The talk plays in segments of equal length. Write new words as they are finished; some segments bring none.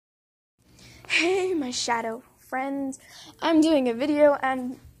my shadow friends. I'm doing a video,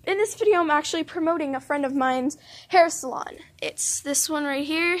 and in this video I'm actually promoting a friend of mine's hair salon. It's this one right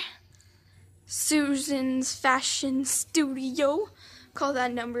here, Susan's Fashion Studio. Call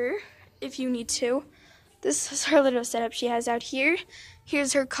that number if you need to. This is her little setup she has out here.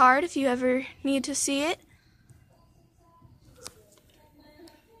 Here's her card if you ever need to see it.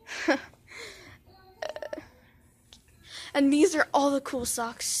 And these are all the cool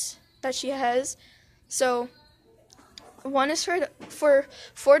socks that she has. So one is for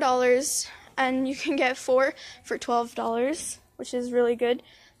 $4, and you can get 4 for $12, which is really good.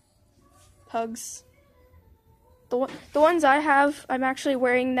 Hugs. The ones I have, I'm actually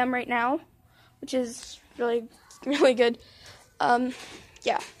wearing them right now, which is really good.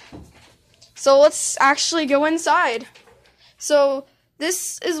 Yeah. So let's actually go inside. So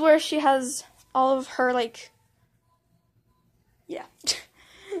this is where she has all of her, yeah.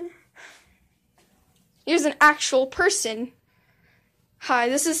 Here's an actual person. Hi,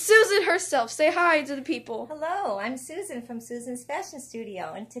 this is Susan herself. Say hi to the people. Hello, I'm Susan from Susan's Fashion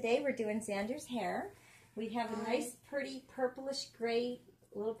Studio, and today we're doing Xander's hair. We have a nice, pretty purplish gray,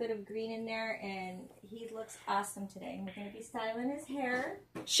 a little bit of green in there, and he looks awesome today. And we're going to be styling his hair.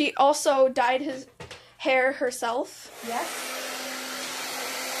 She also dyed his hair herself. Yes.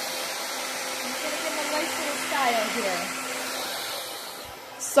 I'm going to give him a nice little style here.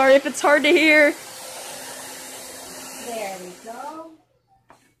 Sorry if it's hard to hear. There we go.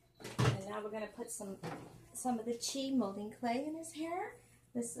 And now we're going to put some of the Chi molding clay in his hair.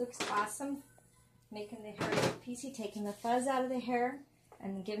 This looks awesome. Making the hair look piecey, taking the fuzz out of the hair,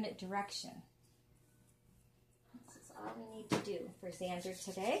 and giving it direction. This is all we need to do for Xander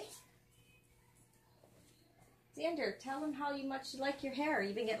today. Xander, tell them how much you like your hair.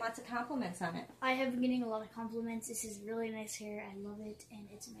 You've been getting lots of compliments on it. I have been getting a lot of compliments. This is really nice hair. I love it, and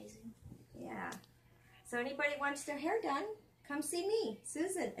it's amazing. Yeah. So anybody wants their hair done, come see me,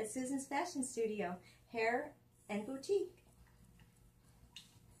 Susan, at Susan's Fashion Studio, Hair and Boutique.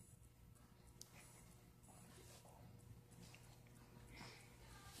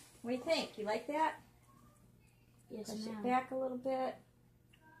 What do you think? You like that? Yes, Push ma'am. it back a little bit.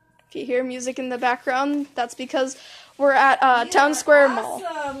 If you hear music in the background, that's because we're at Town Square Mall.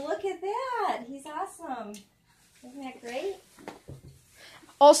 Awesome! Look at that! He's awesome. Isn't that great?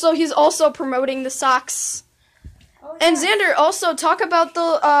 Also, he's also promoting the socks. Oh, And yeah. Xander, also talk about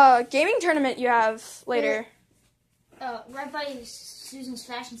the gaming tournament you have later. Right by Susan's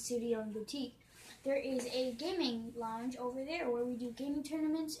Fashion Studio and Boutique, there is a gaming lounge over there where we do gaming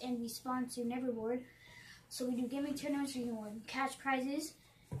tournaments, and we sponsor Neverboard. So we do gaming tournaments where you can win cash prizes.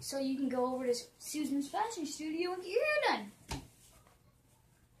 So you can go over to Susan's Fashion Studio and get your hair done.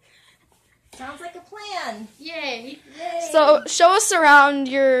 Sounds like a plan. Yay! Yay! So show us around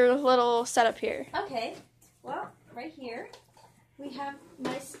your little setup here. Okay, well, right here we have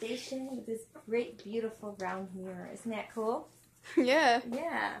my station with this great, beautiful round mirror. Isn't that cool? Yeah.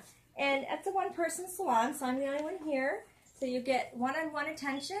 Yeah. And it's a one-person salon, so I'm the only one here. So you get one-on-one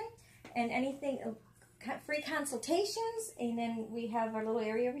attention and anything, free consultations. And then we have our little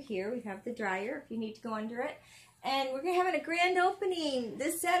area over here. We have the dryer if you need to go under it. And we're having a grand opening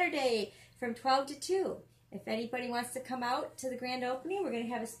this Saturday from 12 to 2. If anybody wants to come out to the grand opening, we're going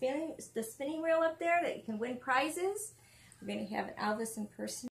to have the spinning wheel up there that you can win prizes. We're going to have an Elvis impersonator.